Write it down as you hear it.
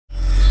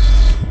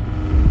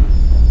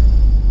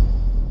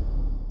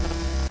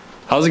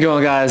How's it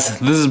going, guys?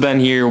 This is Ben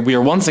here. We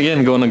are once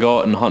again going to go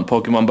out and hunt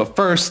Pokemon, but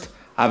first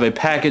I have a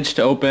package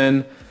to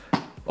open.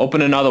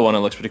 Open another one. It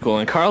looks pretty cool.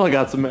 And Carla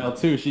got some mail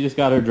too. She just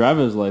got her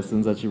driver's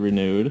license that she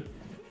renewed.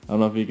 I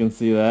don't know if you can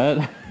see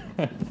that.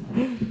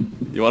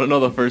 You want to know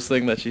the first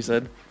thing that she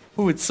said?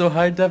 Oh, it's so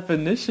high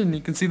definition.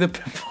 You can see the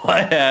pimple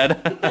I had.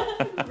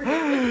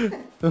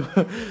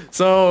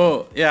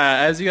 So yeah,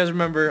 as you guys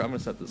remember, I'm gonna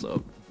set this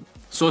up.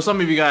 So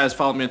some of you guys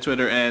followed me on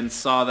Twitter and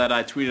saw that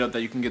I tweeted out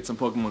that you can get some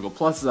Pokemon Go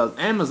Pluses on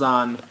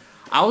Amazon.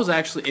 I was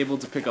actually able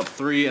to pick up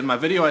 3. In my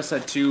video I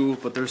said 2,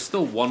 but there's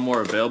still 1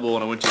 more available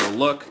when I went to go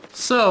look.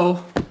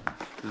 So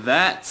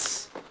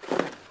that's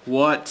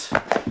what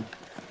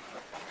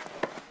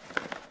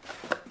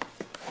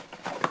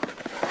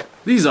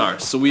these are.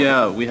 So we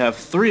have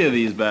 3 of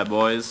these bad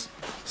boys.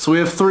 So we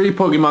have 3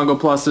 Pokemon Go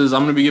Pluses.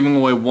 I'm going to be giving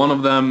away 1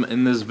 of them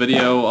in this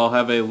video. I'll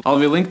have a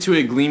link to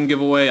a Gleam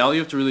giveaway. All you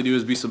have to really do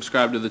is be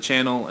subscribed to the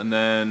channel, and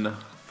then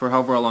for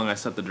however long I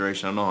set the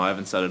duration, I don't know, I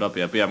haven't set it up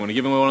yet. But yeah, I'm going to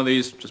give away 1 of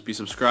these. Just be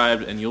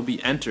subscribed and you'll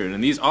be entered.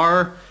 And these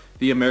are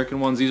the American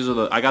ones. These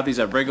are I got these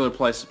at regular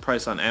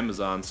price on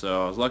Amazon,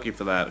 so I was lucky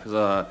for that, because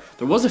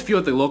there was a few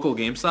at the local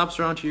GameStops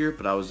around here,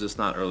 but I was just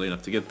not early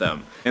enough to get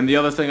them. And the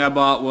other thing I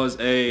bought was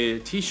a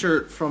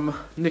t-shirt from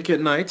Nick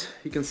at Night.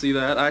 You can see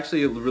that. I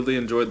actually really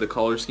enjoyed the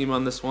color scheme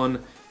on this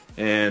one,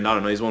 and I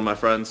don't know, he's one of my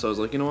friends, so I was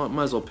like, you know what,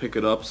 might as well pick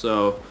it up.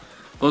 So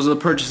those are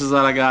the purchases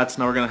that I got.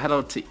 Now we're gonna head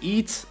out to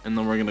eat, and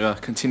then we're gonna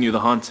continue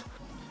the hunt.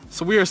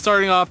 So we are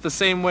starting off the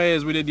same way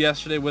as we did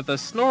yesterday with a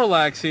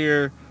Snorlax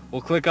here. We'll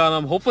click on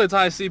him. Hopefully it's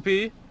high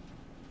CP.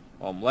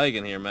 Oh, I'm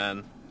lagging here,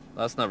 man.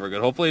 That's never good.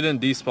 Hopefully it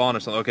didn't despawn or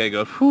something. Okay,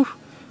 good. Whew.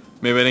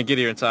 Maybe I didn't get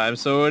here in time.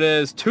 So it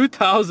is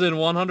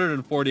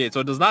 2,148. So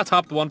it does not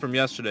top the one from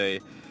yesterday.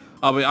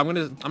 But I'm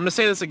gonna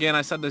say this again.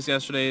 I said this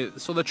yesterday.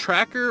 So the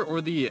tracker or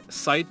the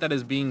site that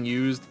is being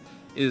used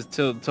is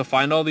to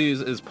find all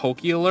these is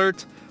Poke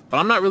Alert. But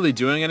I'm not really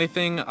doing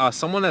anything.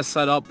 Someone has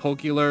set up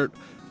Poke Alert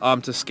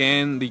to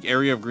scan the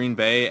area of Green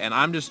Bay, and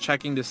I'm just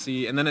checking to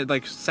see, and then it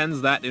like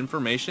sends that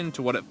information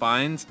to what it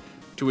finds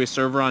to a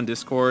server on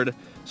Discord.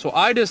 So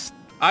I just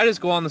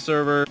go on the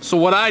server. So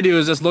what I do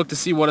is just look to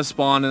see what has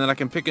spawned, and then I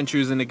can pick and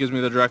choose, and it gives me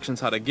the directions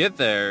how to get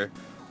there.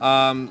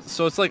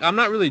 So it's like I'm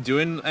not really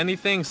doing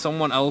anything.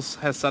 Someone else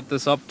has set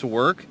this up to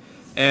work,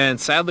 and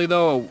sadly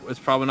though, it's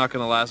probably not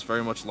going to last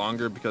very much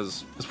longer,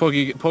 because this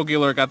Poke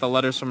Alert got the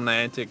letters from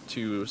Niantic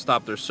to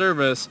stop their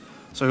service.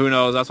 So who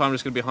knows? That's why I'm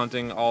just going to be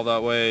hunting all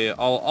that way,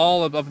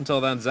 all up until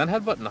then. Zen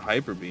Headbutt and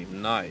Hyper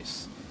Beam.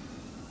 Nice.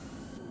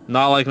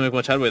 Not like to make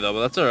much headway though,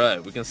 but that's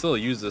alright. We can still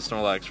use this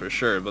Snorlax for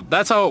sure. But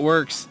that's how it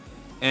works.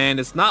 And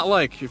it's not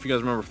like, if you guys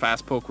remember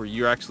Fast Poke, where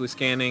you're actually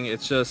scanning.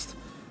 It's just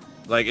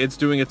like it's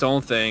doing its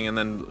own thing and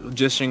then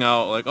dishing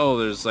out like, oh,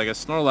 there's like a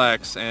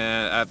Snorlax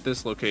at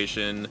this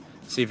location.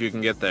 See if you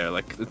can get there.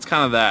 Like, it's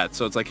kind of that.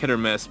 So it's like hit or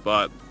miss,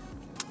 but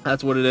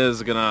that's what it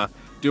is. Gonna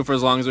do it for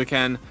as long as we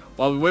can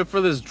while we wait for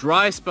this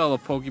dry spell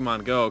of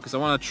Pokemon Go, because I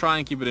want to try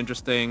and keep it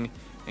interesting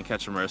and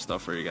catch some rare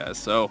stuff for you guys.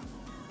 So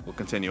we'll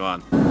continue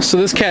on. So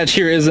this catch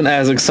here isn't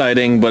as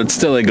exciting, but it's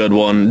still a good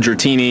one.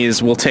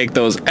 Dratini's, we'll take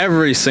those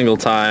every single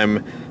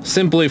time,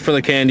 simply for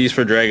the candies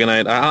for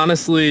Dragonite. I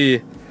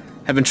honestly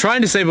have been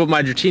trying to save up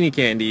my Dratini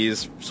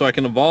candies so I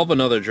can evolve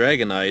another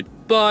Dragonite,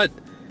 but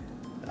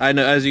I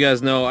know, as you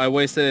guys know, I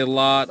wasted a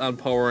lot on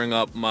powering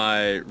up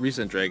my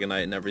recent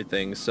Dragonite and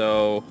everything.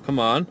 So come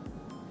on,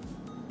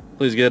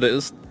 please get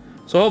it.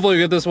 So hopefully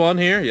we get this one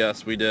here.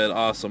 Yes, we did.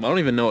 Awesome. I don't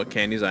even know what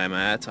candies I am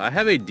at. I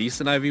have a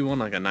decent IV one,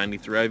 like a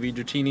 93 IV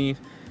Dratini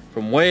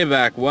from way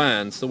back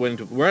when. Still waiting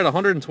to... We're at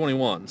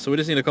 121, so we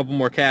just need a couple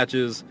more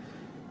catches.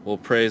 We'll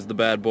praise the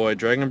bad boy.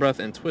 Dragon Breath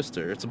and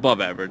Twister. It's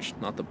above average,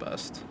 not the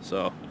best.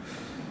 So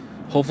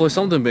hopefully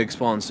something big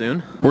spawns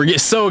soon. We're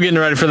getting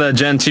ready for that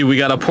Gen 2. We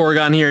got a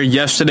Porygon here.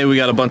 Yesterday we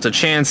got a bunch of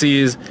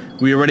Chanseys.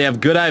 We already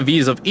have good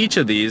IVs of each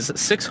of these.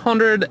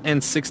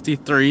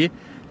 663.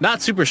 Not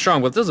super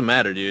strong, but it doesn't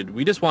matter, dude.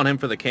 We just want him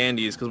for the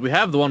candies, because we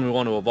have the one we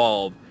want to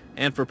evolve,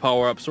 and for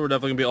power-up, so we're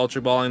definitely going to be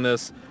Ultra Balling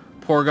this.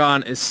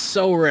 Porygon is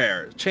so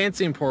rare.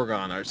 Chansey and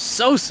Porygon are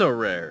so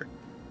rare.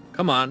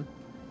 Come on.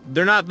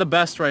 They're not the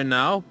best right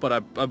now, but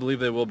I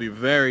believe they will be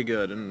very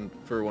good, and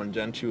for when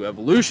Gen 2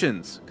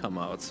 evolutions come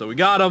out. So we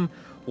got them.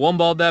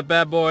 One-balled that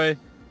bad boy.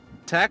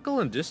 Tackle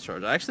and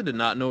Discharge. I actually did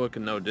not know it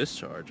could know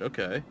Discharge.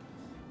 Okay.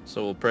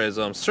 So we'll praise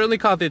them. Certainly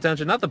caught the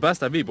attention. Not the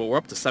best IV, but we're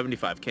up to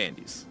 75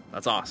 candies.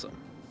 That's awesome.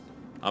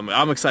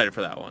 I'm excited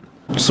for that one.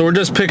 So we're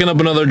just picking up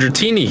another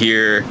Dratini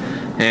here,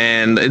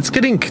 and it's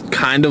getting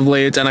kind of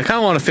late, and I kind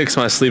of want to fix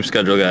my sleep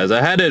schedule, guys.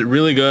 I had it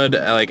really good,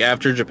 like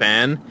after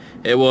Japan.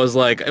 It was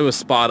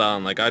spot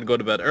on. Like, I'd go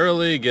to bed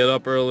early, get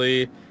up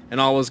early,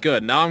 and all was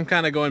good. Now I'm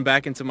kind of going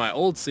back into my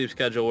old sleep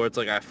schedule, where it's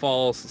like I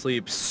fall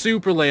asleep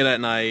super late at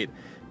night,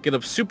 get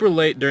up super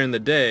late during the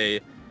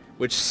day,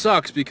 which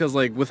sucks because,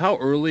 like, with how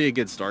early it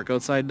gets dark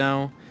outside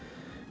now,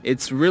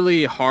 it's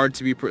really hard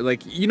to be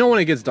like, you know, when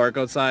it gets dark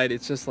outside,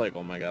 it's just like,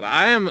 oh my god.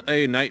 I am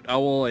a night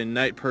owl, a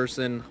night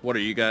person. What are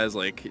you guys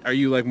like? Are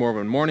you like more of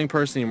a morning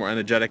person? Are you more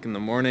energetic in the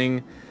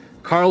morning?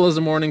 Carl is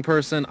a morning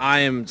person. I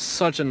am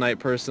such a night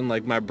person.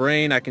 Like, my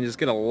brain, I can just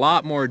get a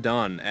lot more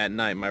done at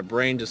night. My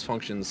brain just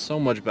functions so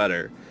much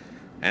better.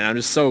 And I'm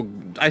just so,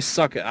 I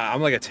suck.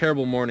 I'm like a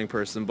terrible morning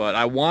person, but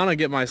I want to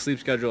get my sleep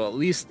schedule at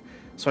least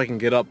so I can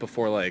get up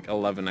before like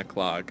 11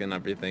 o'clock and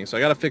everything. So I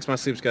got to fix my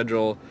sleep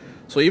schedule.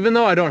 So even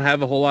though I don't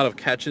have a whole lot of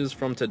catches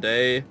from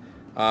today,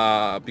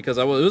 because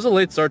it was a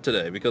late start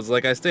today, because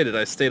like I stated,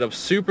 I stayed up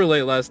super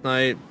late last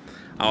night.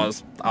 I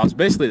was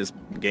basically just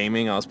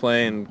gaming. I was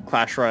playing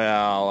Clash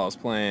Royale, I was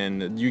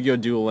playing Yu-Gi-Oh!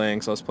 Duel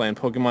Links, I was playing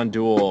Pokemon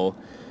Duel,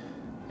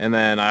 and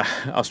then I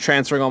was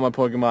transferring all my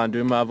Pokemon,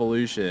 doing my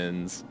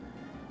evolutions,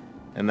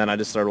 and then I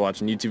just started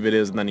watching YouTube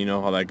videos, and then you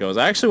know how that goes.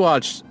 I actually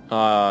watched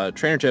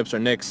Trainer Tips or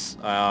Nick's,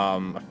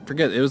 I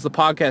forget, it was the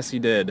podcast he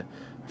did.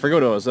 I forget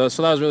what it was. So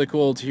that was really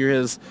cool to hear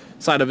his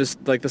side of his,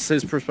 like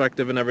his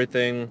perspective and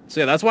everything.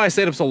 So yeah, that's why I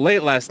stayed up so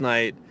late last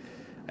night.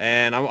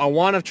 And I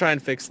want to try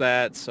and fix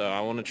that, so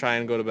I want to try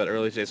and go to bed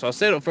early today. So I'll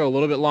stay up for a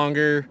little bit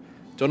longer.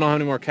 Don't know how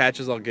many more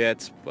catches I'll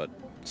get, but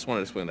just wanted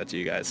to explain that to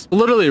you guys.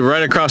 Literally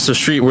right across the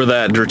street where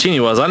that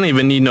Dratini was, I didn't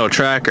even need no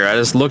tracker. I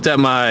just looked at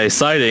my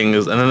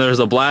sightings, and then there's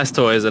a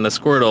Blastoise and a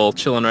Squirtle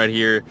chilling right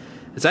here.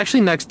 It's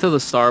actually next to the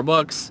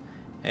Starbucks,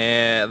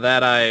 and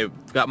that I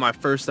got my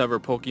first ever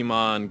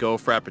Pokemon Go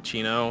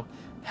Frappuccino.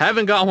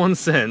 Haven't got one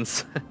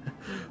since.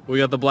 We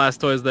got the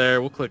Blastoise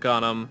there. We'll click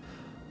on them.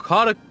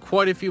 Caught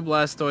quite a few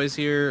Blastoise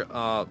here.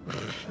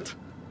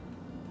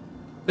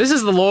 This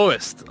is the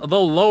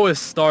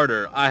lowest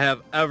starter I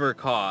have ever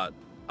caught.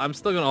 I'm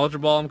still gonna Ultra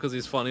Ball him because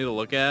he's funny to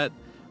look at.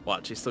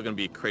 Watch, he's still gonna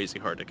be crazy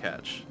hard to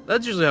catch.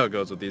 That's usually how it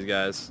goes with these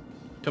guys.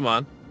 Come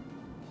on.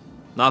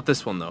 Not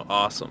this one though.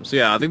 Awesome. So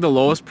yeah, I think the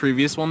lowest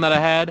previous one that I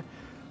had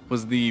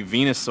was the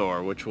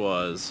Venusaur, which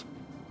was,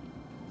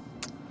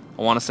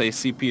 I want to say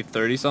CP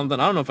 30 something.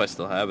 I don't know if I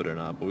still have it or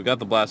not, but we got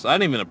the Blastoise. I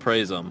didn't even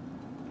appraise him.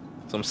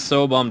 So I'm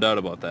so bummed out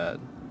about that.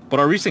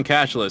 But our recent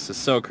catch list is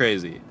so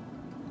crazy.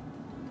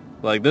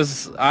 Like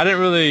this, I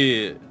didn't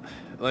really,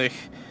 like,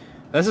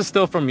 this is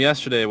still from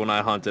yesterday when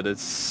I hunted.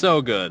 It's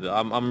so good.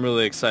 I'm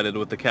really excited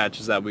with the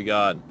catches that we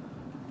got.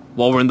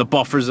 While we're in the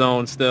buffer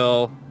zone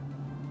still.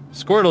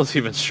 Squirtle's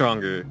even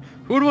stronger.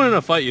 Who would win in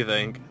a fight, you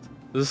think?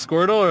 The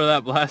Squirtle or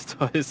that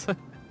Blastoise?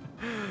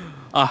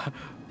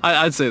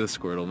 I'd say the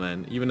Squirtle,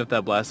 man. Even if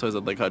that Blastoise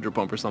had like Hydro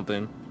Pump or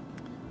something.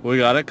 We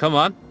got it. Come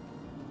on.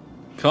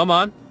 Come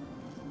on.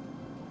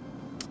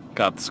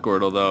 Got the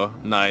Squirtle though.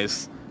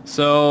 Nice.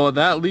 So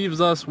that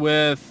leaves us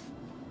with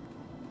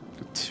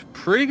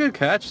pretty good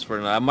catches for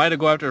tonight. I might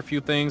go after a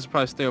few things.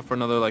 Probably stay up for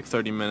another like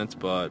 30 minutes,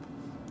 but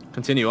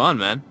continue on,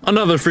 man.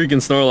 Another freaking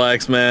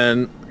Snorlax,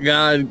 man.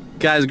 God,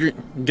 guys,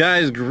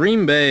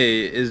 Green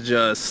Bay is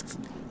just,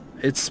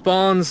 it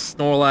spawns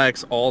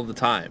Snorlax all the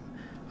time.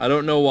 I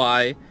don't know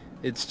why.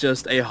 It's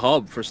just a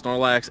hub for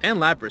Snorlax and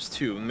Lapras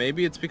too.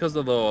 Maybe it's because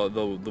of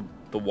the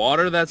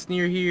water that's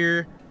near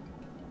here.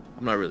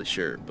 I'm not really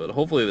sure, but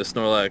hopefully the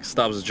Snorlax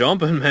stops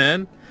jumping,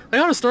 man.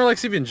 Like, how does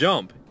Snorlax even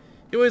jump?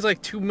 He weighs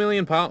like 2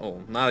 million pounds.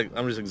 Oh,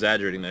 I'm just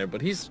exaggerating there,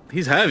 but he's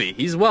heavy.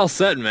 He's well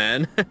set,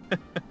 man.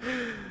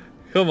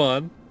 Come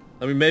on.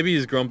 I mean, maybe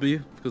he's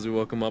grumpy because we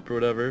woke him up or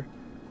whatever.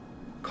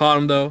 Caught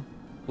him though.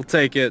 We'll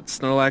take it.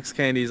 Snorlax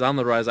candies on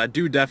the rise. I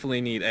do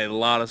definitely need a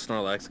lot of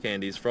Snorlax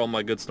candies for all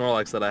my good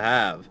Snorlax that I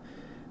have.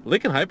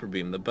 Lick and Hyper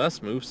Beam, the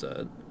best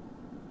moveset.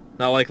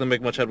 Not likely to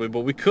make much headway,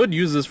 but we could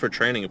use this for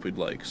training if we'd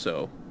like,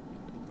 so.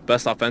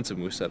 Best offensive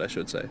moveset, I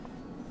should say.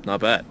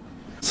 Not bad.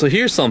 So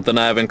here's something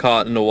I haven't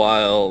caught in a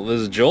while.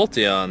 This is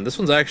Jolteon. This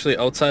one's actually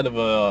outside of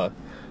a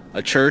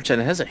church,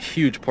 and it has a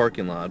huge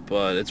parking lot,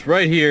 but it's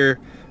right here.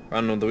 I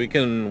don't know, we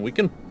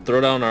can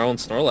throw down our own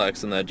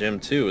Snorlax in that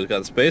gym too. We've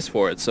got space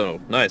for it, so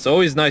nice.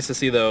 Always nice to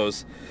see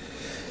those.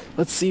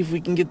 Let's see if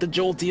we can get the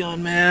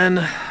Jolteon,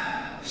 man.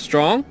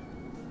 Strong?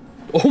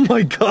 Oh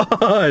my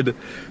god!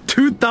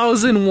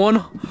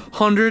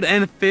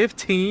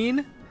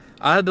 2,115?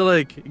 I had to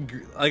like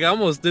I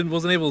almost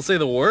wasn't able to say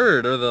the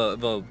word or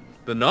the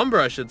number,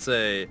 I should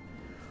say.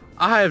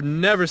 I have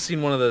never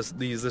seen one of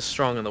these this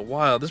strong in the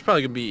wild. This is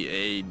probably gonna be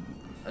a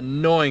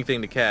annoying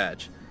thing to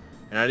catch,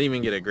 and I didn't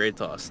even get a great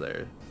toss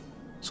there.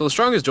 So the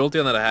strongest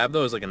Jolteon that I have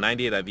though is like a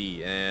 98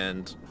 IV,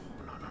 and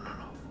no.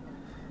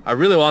 I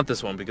really want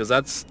this one because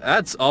that's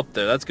up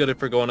there. That's good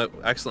if we're going to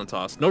excellent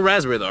toss. No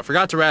raspberry though. I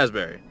forgot to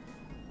raspberry.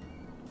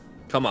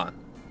 Come on.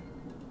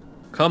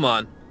 Come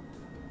on.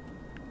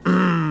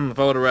 If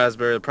I would have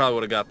raspberry, I probably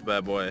would have got the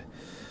bad boy.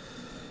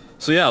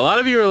 So yeah, a lot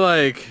of you are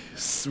like,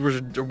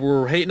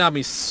 were hating on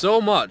me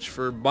so much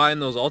for buying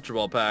those Ultra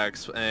Ball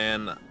packs,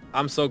 and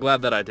I'm so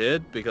glad that I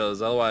did,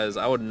 because otherwise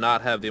I would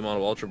not have the amount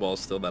of Ultra Balls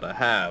still that I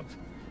have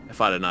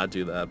if I did not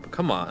do that. But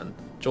come on,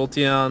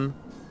 Jolteon,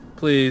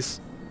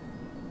 please.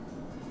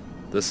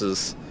 This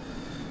is...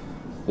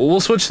 Well,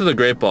 we'll switch to the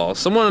Great Ball.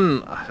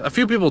 A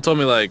few people told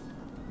me, like,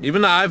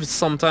 even I've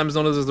sometimes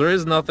noticed this, there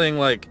is nothing,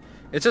 like,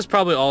 it's just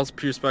probably all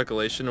pure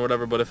speculation or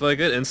whatever, but if like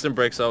it instant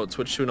breaks out,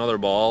 switch to another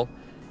ball,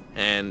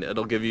 and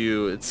it'll give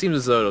you, it seems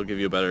as though it'll give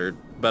you better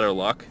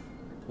luck.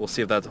 We'll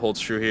see if that holds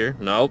true here.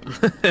 Nope.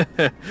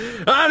 That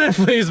didn't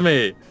please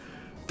me.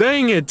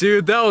 Dang it,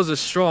 dude. That was a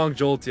strong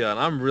Jolteon.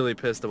 I'm really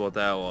pissed about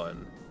that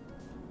one.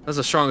 That's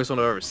the strongest one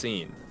I've ever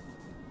seen.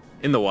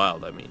 In the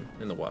wild, I mean.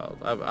 In the wild.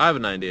 I have a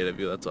 98 of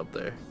you. That's up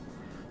there.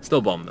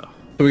 Still bummed, though.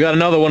 We got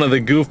another one of the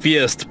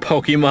goofiest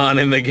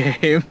Pokemon in the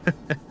game.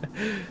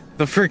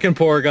 The freaking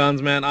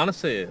Porygons, man.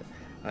 Honestly,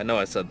 I know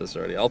I said this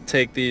already. I'll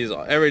take these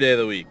every day of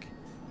the week.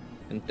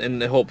 In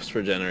the hopes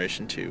for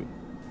Generation 2.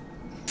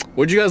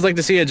 Would you guys like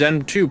to see a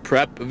Gen 2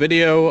 prep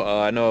video?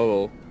 I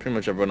know pretty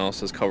much everyone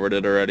else has covered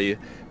it already.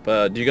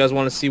 But do you guys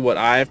want to see what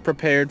I've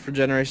prepared for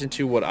Generation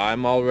 2? What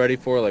I'm all ready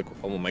for? Like,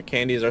 all my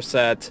candies are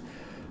set.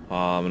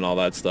 And all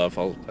that stuff.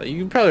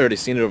 You've probably already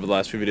seen it over the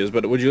last few videos,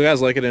 but would you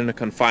guys like it in a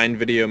confined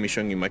video, me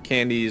showing you my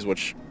candies,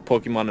 which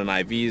Pokemon and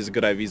IVs,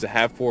 good IVs to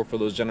have for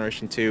those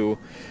Generation 2,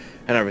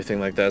 and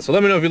everything like that. So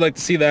let me know if you'd like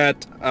to see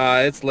that.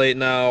 It's late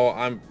now.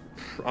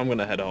 I'm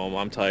gonna head home.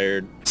 I'm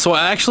tired. So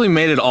I actually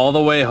made it all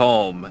the way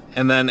home,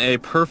 and then a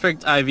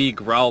perfect IV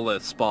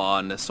Growlithe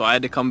spawned, so I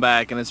had to come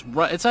back, and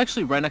it's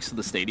actually right next to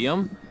the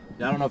stadium.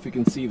 I don't know if you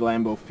can see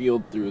Lambeau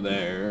Field through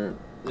there.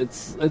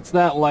 It's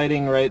that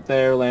lighting right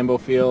there, Lambeau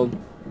Field.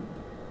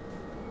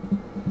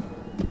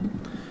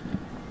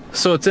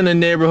 So it's in a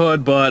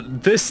neighborhood,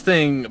 but this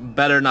thing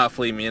better not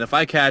flee me. And if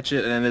I catch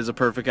it and it is a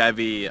perfect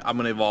IV, I'm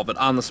going to evolve it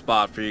on the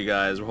spot for you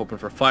guys. We're hoping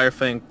for Fire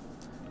Fang.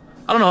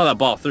 I don't know how that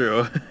ball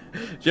through.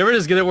 Did you ever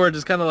just get it where it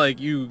just kind of like,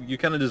 you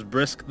kind of just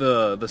brisk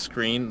the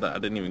screen? I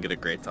didn't even get a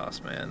great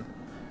toss, man.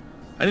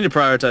 I need to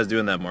prioritize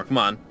doing that more. Come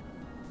on.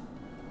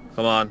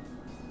 Come on.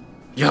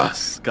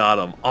 Yes, got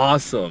him.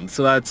 Awesome.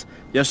 So that's,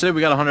 yesterday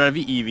we got 100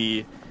 IV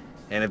Eevee.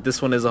 And if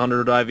this one is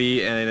 100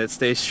 IV and it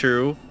stays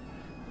true,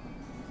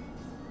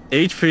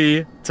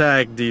 HP,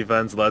 tag,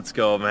 defense, let's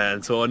go,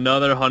 man. So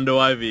another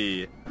Hundo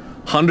IV.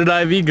 100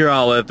 IV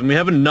Growlithe, and we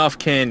have enough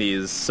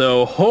candies,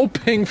 so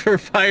hoping for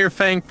Fire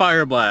Fang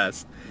Fire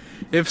Blast.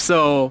 If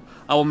so,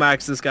 I will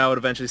max this guy out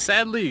eventually.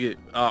 Sadly,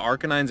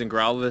 Arcanines and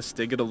Growlithe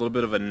did get a little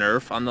bit of a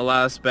nerf on the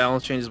last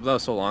balance changes, but that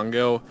was so long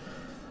ago.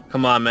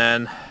 Come on,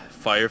 man.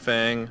 Fire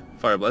Fang,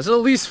 Fire Blast. At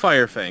least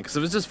Fire Fang, because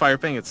if it's just Fire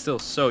Fang, it's still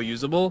so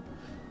usable.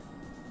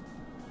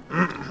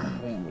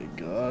 Oh my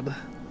god.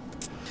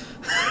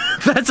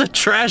 That's a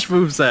trash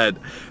moveset.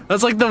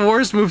 That's like the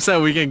worst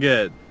moveset we can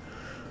get.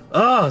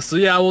 Oh, so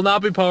yeah, I will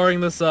not be powering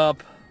this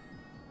up.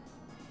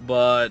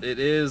 But it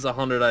is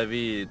 100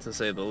 IV to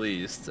say the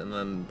least. And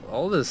then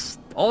all these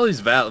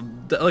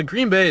like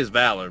Green Bay is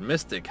Valor,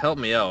 Mystic, help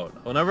me out.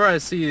 Whenever I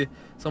see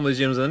some of these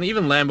gyms, and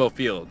even Lambeau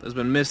Field has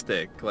been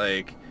Mystic,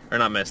 like, or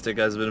not Mystic,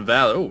 has been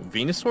Valor. Oh,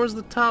 Venusaur's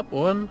the top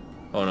one?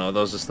 Oh no, that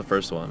was just the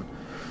first one.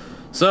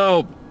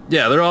 So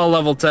yeah, they're all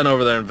level 10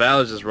 over there, and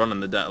Valor's just running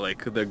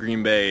the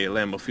Green Bay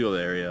Lambeau Field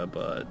area,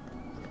 but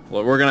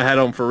well, we're gonna head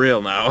home for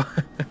real now.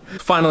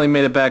 Finally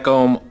made it back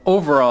home.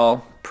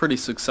 Overall, pretty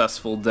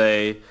successful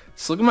day.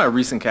 So look at my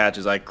recent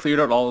catches. I cleared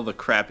out all of the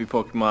crappy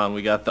Pokemon.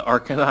 We got the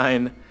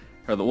Arcanine,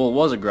 well, it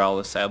was a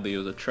Growlithe, sadly it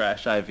was a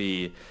trash IV.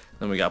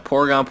 Then we got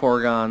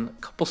Porygon, a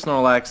couple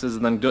Snorlaxes,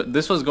 and then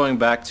this was going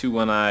back to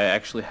when I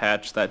actually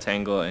hatched that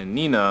Tangela and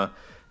Nina.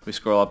 If we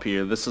scroll up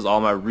here, this is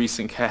all my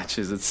recent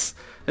catches.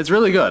 It's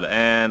really good,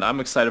 and I'm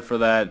excited for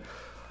that.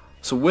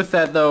 So with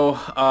that though,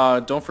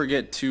 don't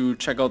forget to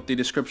check out the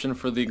description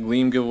for the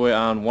Gleam giveaway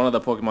on one of the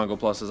Pokemon Go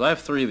Pluses. I have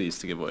 3 of these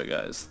to give away,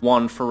 guys.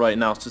 1 for right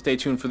now, so stay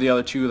tuned for the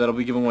other 2 that'll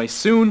be given away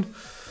soon.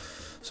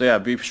 So yeah,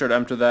 be sure to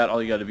enter that.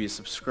 All you gotta be is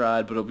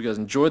subscribed. But I hope you guys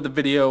enjoyed the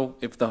video.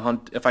 If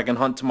I can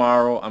hunt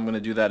tomorrow, I'm gonna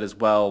do that as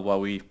well while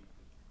we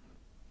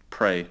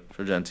pray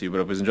for Gen 2. But I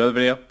hope you guys enjoy the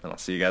video, and I'll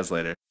see you guys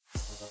later.